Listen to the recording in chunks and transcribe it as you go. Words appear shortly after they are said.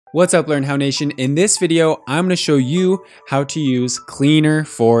What's up, Learn How Nation? In this video, I'm going to show you how to use Cleaner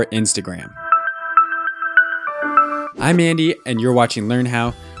for Instagram. I'm Andy, and you're watching Learn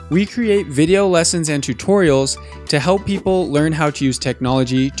How. We create video lessons and tutorials to help people learn how to use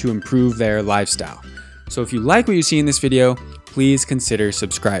technology to improve their lifestyle. So if you like what you see in this video, please consider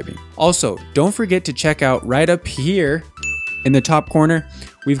subscribing. Also, don't forget to check out right up here in the top corner.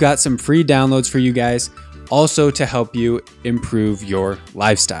 We've got some free downloads for you guys, also to help you improve your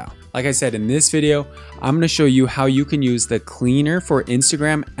lifestyle. Like I said, in this video, I'm going to show you how you can use the Cleaner for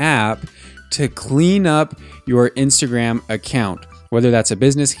Instagram app to clean up your Instagram account, whether that's a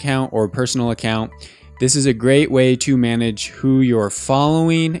business account or a personal account. This is a great way to manage who you're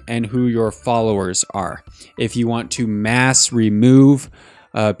following and who your followers are. If you want to mass remove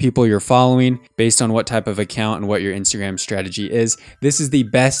people you're following based on what type of account and what your Instagram strategy is, this is the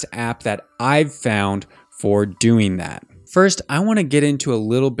best app that I've found for doing that. First, I want to get into a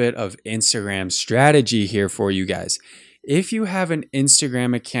little bit of Instagram strategy here for you guys. If you have an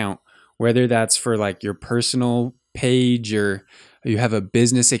Instagram account, whether that's for like your personal page or you have a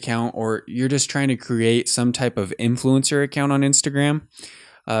business account, or you're just trying to create some type of influencer account on Instagram,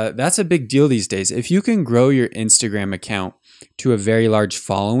 that's a big deal these days. If you can grow your Instagram account to a very large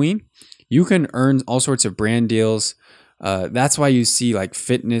following, you can earn all sorts of brand deals. That's why you see like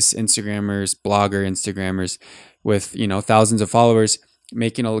fitness Instagrammers, blogger Instagrammers with, thousands of followers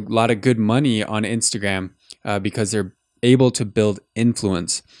making a lot of good money on Instagram because they're able to build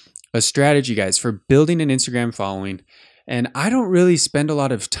influence. A strategy, guys, for building an Instagram following. And I don't really spend a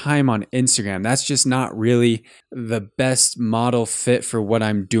lot of time on Instagram. That's just not really the best model fit for what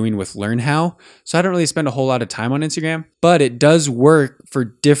I'm doing with Learn How. So I don't really spend a whole lot of time on Instagram, but it does work for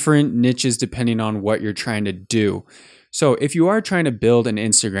different niches depending on what you're trying to do. So if you are trying to build an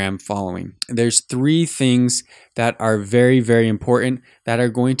Instagram following, there's 3 things that are very, very important that are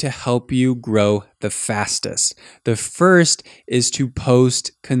going to help you grow the fastest. The first is to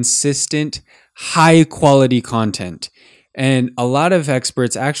post consistent, high quality content. And a lot of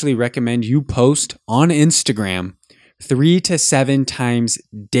experts actually recommend you post on Instagram 3 to 7 times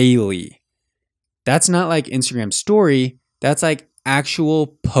daily. That's not like Instagram story. That's like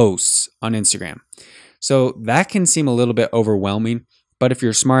actual posts on Instagram. So that can seem a little bit overwhelming, but if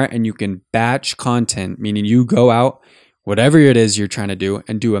you're smart and you can batch content, meaning you go out, whatever it is you're trying to do,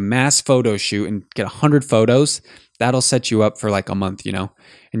 and do a mass photo shoot and get 100 photos, that'll set you up for like a month,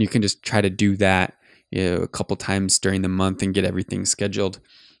 and you can just try to do that a couple times during the month and get everything scheduled.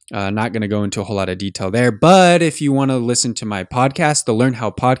 Not going to go into a whole lot of detail there, but if you want to listen to my podcast, the Learn How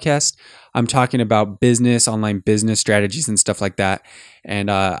podcast, I'm talking about business, online business strategies and stuff like that.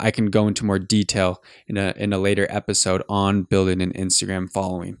 And I can go into more detail in a later episode on building an Instagram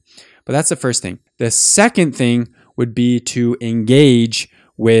following. But that's the first thing. The second thing would be to engage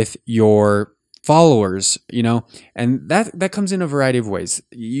with your followers, and that comes in a variety of ways.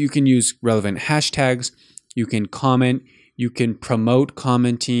 You can use relevant hashtags, you can comment, you can promote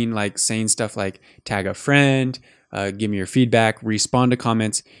commenting, like saying stuff like tag a friend, give me your feedback, respond to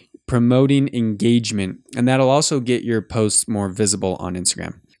comments, promoting engagement, and that'll also get your posts more visible on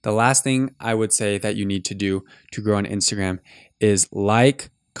Instagram. The last thing I would say that you need to do to grow on Instagram is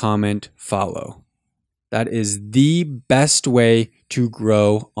like, comment, follow. That is the best way to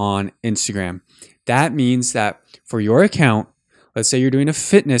grow on Instagram. That means that for your account, let's say you're doing a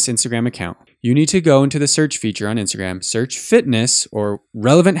fitness Instagram account, you need to go into the search feature on Instagram, search fitness or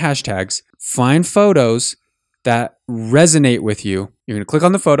relevant hashtags, find photos that resonate with you. You're going to click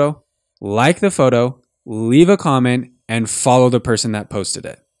on the photo, like the photo, leave a comment, and follow the person that posted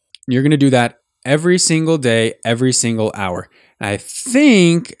it. You're going to do that every single day, every single hour. And I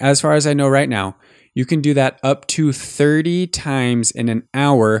think, as far as I know right now, you can do that up to 30 times in an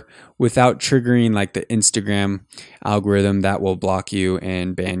hour without triggering like the Instagram algorithm that will block you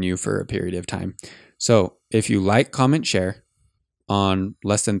and ban you for a period of time. So if you like, comment, share on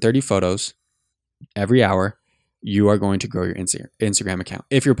less than 30 photos every hour, you are going to grow your Instagram account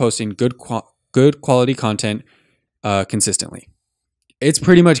if you're posting good quality content consistently. It's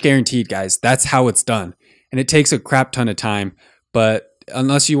pretty much guaranteed, guys. That's how it's done. And it takes a crap ton of time, but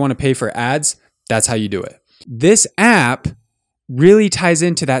unless you want to pay for ads, that's how you do it. This app really ties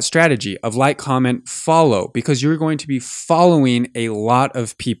into that strategy of like, comment, follow, because you're going to be following a lot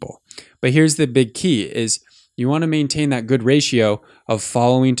of people. But here's the big key is you want to maintain that good ratio of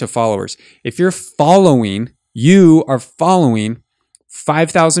following to followers. If you are following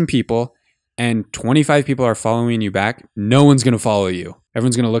 5,000 people and 25 people are following you back, no one's going to follow you.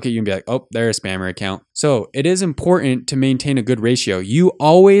 Everyone's going to look at you and be like, oh, they're a spammer account. So it is important to maintain a good ratio. You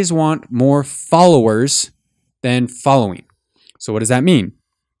always want more followers than following. So what does that mean?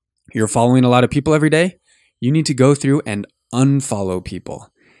 You're following a lot of people every day. You need to go through and unfollow people.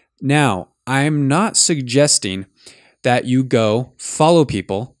 Now, I'm not suggesting that you go follow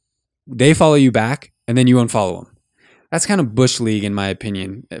people, they follow you back, and then you unfollow them. That's kind of bush league, in my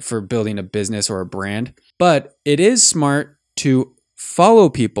opinion, for building a business or a brand. But it is smart to follow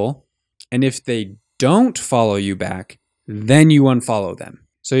people, and if they don't follow you back, then you unfollow them.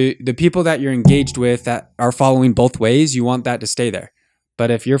 So the people that you're engaged with that are following both ways, you want that to stay there. But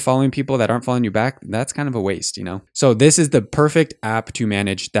if you're following people that aren't following you back, that's kind of a waste, you know? So this is the perfect app to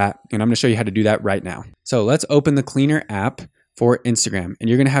manage that. And I'm going to show you how to do that right now. So let's open the Cleaner app for Instagram. And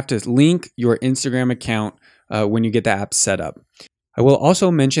you're going to have to link your Instagram account when you get the app set up. I will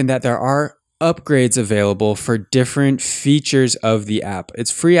also mention that there are upgrades available for different features of the app. It's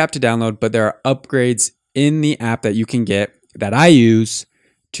a free app to download, but there are upgrades in the app that you can get that I use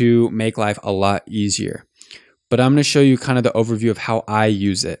to make life a lot easier. But I'm going to show you kind of the overview of how I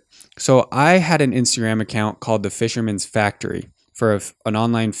use it. So I had an Instagram account called The Fisherman's Factory for an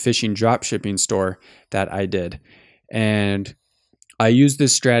online fishing dropshipping store that I did. And I used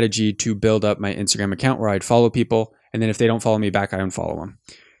this strategy to build up my Instagram account where I'd follow people, and then if they don't follow me back, I unfollow them.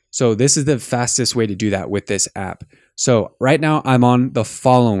 So this is the fastest way to do that with this app. So right now I'm on the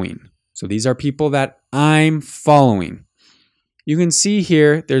following. So these are people that I'm following. You can see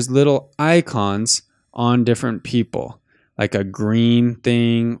here, there's little icons on different people, like a green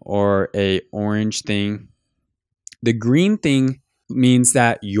thing or a orange thing. The green thing means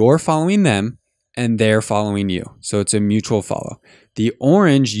that you're following them and they're following you. So it's a mutual follow. The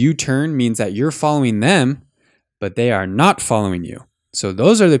orange U-turn means that you're following them, but they are not following you. So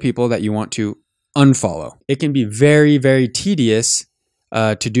those are the people that you want to unfollow. It can be very, very tedious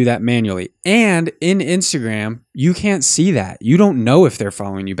to do that manually. And in Instagram, you can't see that. You don't know if they're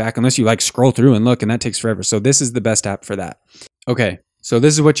following you back unless you like scroll through and look, and that takes forever. So this is the best app for that. Okay, so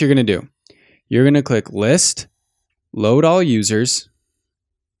this is what you're going to do. You're going to click List, Load All Users,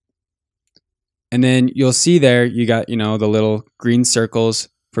 and then you'll see there you got, the little green circles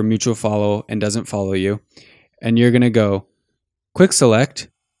for mutual follow and doesn't follow you. And you're going to go Quick Select,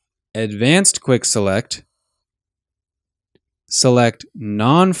 Advanced Quick Select, select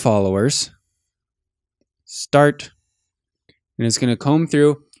non-followers, start, and it's going to comb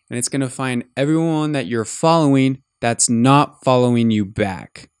through and it's going to find everyone that you're following that's not following you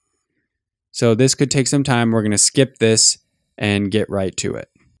back. So this could take some time. We're going to skip this and get right to it.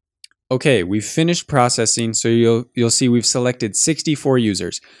 Okay, we've finished processing. So you'll see we've selected 64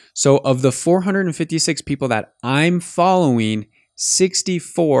 users. So of the 456 people that I'm following,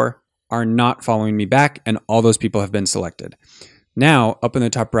 64 are not following me back, and all those people have been selected. Now, up in the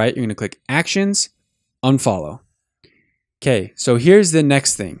top right, you're going to click Actions, Unfollow. Okay, so here's the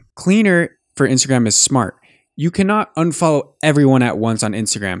next thing. Cleaner for Instagram is smart. You cannot unfollow everyone at once on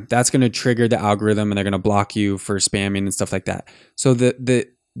Instagram. That's going to trigger the algorithm, and they're going to block you for spamming and stuff like that. So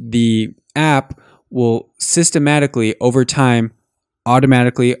the app will systematically, over time,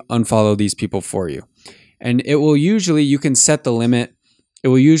 automatically unfollow these people for you. And it will usually, you can set the limit. It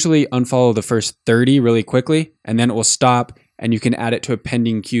will usually unfollow the first 30 really quickly, and then it will stop, and you can add it to a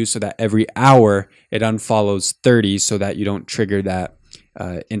pending queue so that every hour it unfollows 30 so that you don't trigger that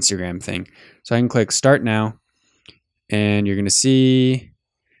Instagram thing. So I can click Start Now, and you're going to see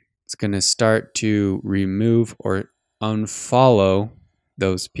it's going to start to remove or unfollow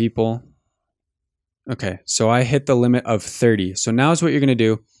those people. Okay, so I hit the limit of 30. So now is what you're going to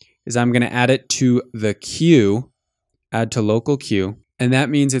do is I'm going to add it to the queue, add to local queue. And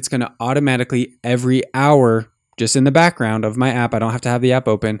that means it's going to automatically every hour, just in the background of my app, I don't have to have the app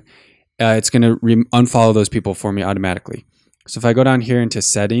open, it's going to unfollow those people for me automatically. So if I go down here into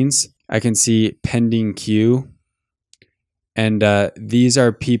settings, I can see pending queue. And these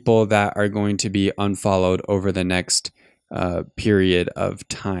are people that are going to be unfollowed over the next period of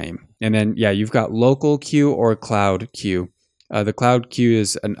time. And then, yeah, you've got local queue or cloud queue. The cloud queue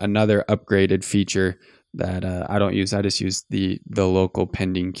is another upgraded feature that I don't use. I just use the local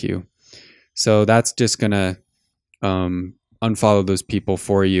pending queue. So that's just going to unfollow those people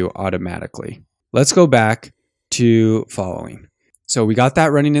for you automatically. Let's go back to following. So we got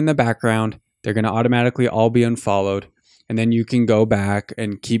that running in the background. They're going to automatically all be unfollowed. And then you can go back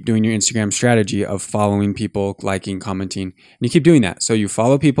and keep doing your Instagram strategy of following people, liking, commenting. And you keep doing that. So you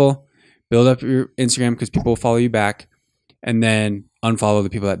follow people, build up your Instagram because people will follow you back, and then unfollow the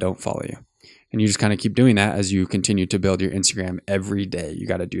people that don't follow you. And you just kind of keep doing that as you continue to build your Instagram every day. You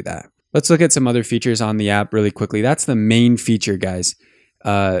got to do that. Let's look at some other features on the app really quickly. That's the main feature, guys,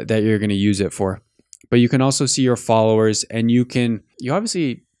 that you're going to use it for. But you can also see your followers, and you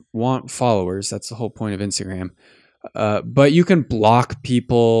obviously want followers. That's the whole point of Instagram. But you can block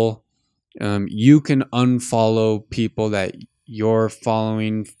people You can unfollow people that you're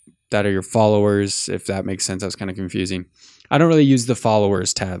following that are your followers, if that makes sense. That was kind of confusing. I don't really use the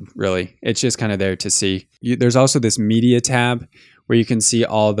followers tab, really. It's just kind of there to see. There's also this media tab where you can see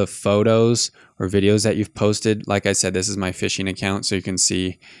all the photos or videos that you've posted. Like I said, this is my fishing account, so you can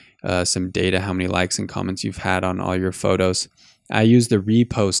see some data, how many likes and comments you've had on all your photos. I use the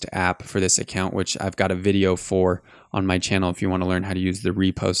repost app for this account, which I've got a video for on my channel if you want to learn how to use the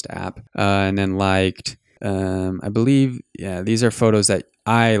repost app. And then liked, I believe, yeah, these are photos that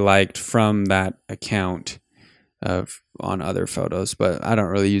I liked from that account on other photos, but I don't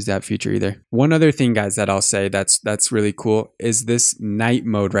really use that feature either. One other thing, guys, that I'll say that's really cool is this night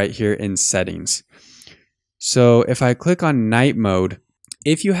mode right here in settings. So if I click on night mode,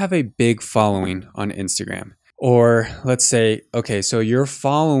 if you have a big following on Instagram, or let's say, okay, so you're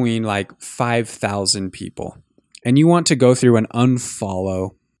following like 5,000 people and you want to go through and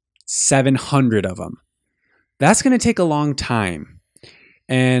unfollow 700 of them, that's going to take a long time.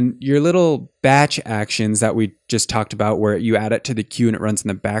 And your little batch actions that we just talked about where you add it to the queue and it runs in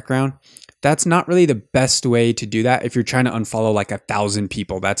the background, that's not really the best way to do that. If you're trying to unfollow like 1,000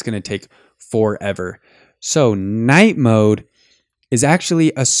 people, that's going to take forever. So night mode is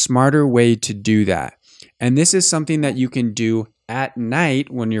actually a smarter way to do that. And this is something that you can do at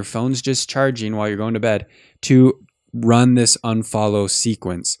night when your phone's just charging while you're going to bed to run this unfollow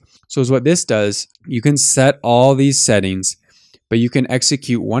sequence. So is what this does, you can set all these settings, but you can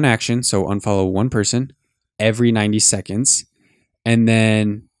execute one action, so unfollow one person every 90 seconds. And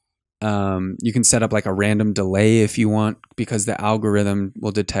then you can set up like a random delay if you want, because the algorithm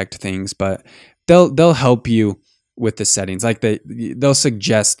will detect things, but they'll help you with the settings. Like they'll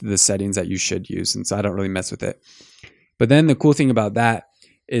suggest the settings that you should use. And so I don't really mess with it. But then the cool thing about that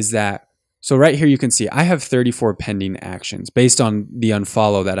is that, so right here you can see I have 34 pending actions based on the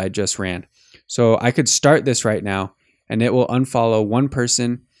unfollow that I just ran. So I could start this right now and it will unfollow one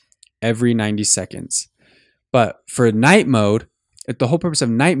person every 90 seconds. But for night mode, the whole purpose of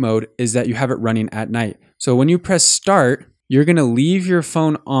night mode is that you have it running at night. So when you press start, you're going to leave your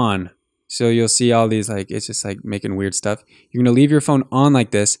phone on. So you'll see all these, like, it's just like making weird stuff. You're going to leave your phone on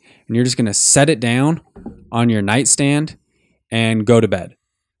like this, and you're just going to set it down on your nightstand and go to bed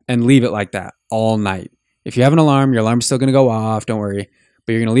and leave it like that all night. If you have an alarm, your alarm's still going to go off. Don't worry.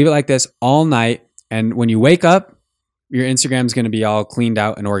 But you're going to leave it like this all night. And when you wake up, your Instagram's going to be all cleaned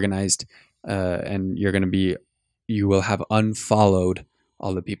out and organized. And you will have unfollowed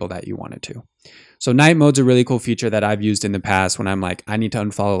all the people that you wanted to. So night mode's a really cool feature that I've used in the past when I'm like, I need to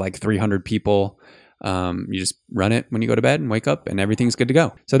unfollow like 300 people. You just run it when you go to bed and wake up and everything's good to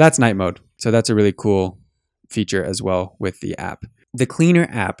go. So that's night mode. So that's a really cool feature as well with the app. The Cleaner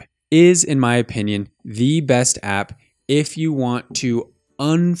app is, in my opinion, the best app if you want to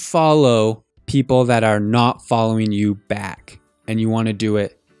unfollow people that are not following you back and you want to do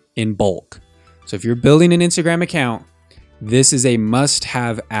it in bulk. So if you're building an Instagram account, this is a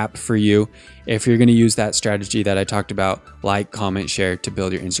must-have app for you if you're going to use that strategy that I talked about, like, comment, share, to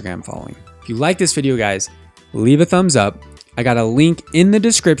build your Instagram following. If you like this video, guys, leave a thumbs up. I got a link in the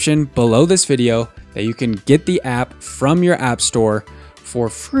description below this video that you can get the app from your app store for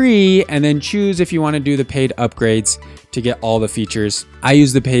free and then choose if you want to do the paid upgrades to get all the features. I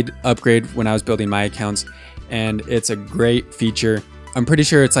used the paid upgrade when I was building my accounts, and it's a great feature. I'm pretty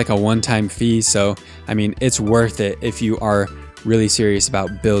sure it's like a one-time fee. So, I mean, it's worth it if you are really serious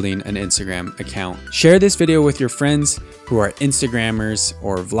about building an Instagram account. Share this video with your friends who are Instagrammers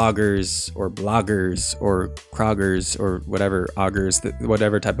or vloggers or bloggers or croggers or whatever augers,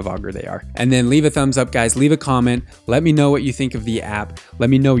 whatever type of auger they are. And then leave a thumbs up, guys. Leave a comment. Let me know what you think of the app. Let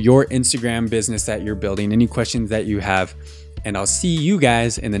me know your Instagram business that you're building, any questions that you have, and I'll see you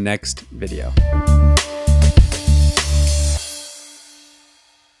guys in the next video.